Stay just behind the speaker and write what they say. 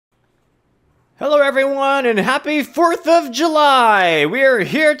Hello everyone and happy 4th of July! We are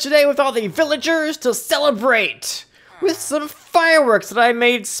here today with all the villagers to celebrate with some fireworks that I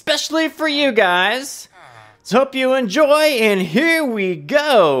made specially for you guys. So hope you enjoy, and here we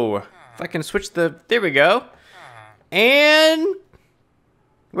go. If I can switch there we go. And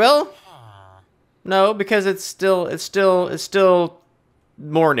well, no, because it's still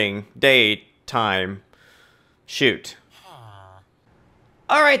morning, daytime. Shoot.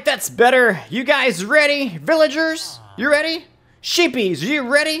 Alright, that's better. You guys ready? Villagers, you ready? Sheepies, you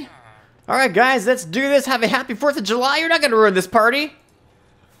ready? Alright guys, let's do this. Have a happy 4th of July. You're not gonna ruin this party.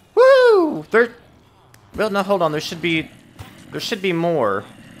 Woo! Well, no, hold on. There should be more.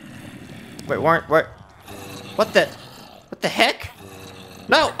 Wait, what the heck?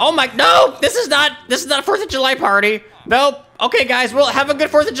 No, oh my, no! This is not a 4th of July party. Nope. Okay guys, well, have a good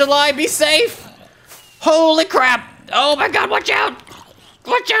 4th of July. Be safe. Holy crap. Oh my god, watch out.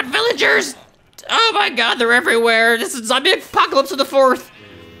 Watch out, villagers! Oh my god, they're everywhere. This is zombie apocalypse of the 4th.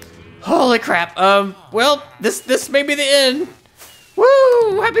 Holy crap. Well, this may be the end.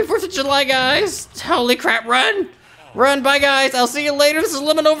 Woo! Happy 4th of July, guys. Holy crap, run. Run, bye, guys. I'll see you later. This is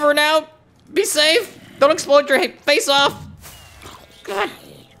Lemon over and out. Be safe. Don't explode your face off. God,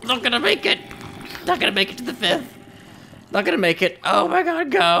 not gonna make it. Not gonna make it to the 5th. Not gonna make it. Oh my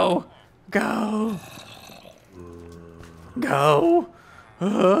god, go. Go. Go.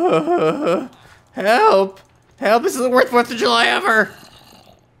 Help! Help! This is the worst 4th of July ever!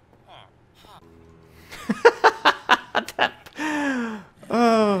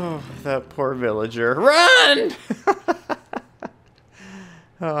 that poor villager. Run!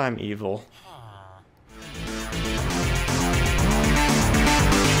 Oh, I'm evil.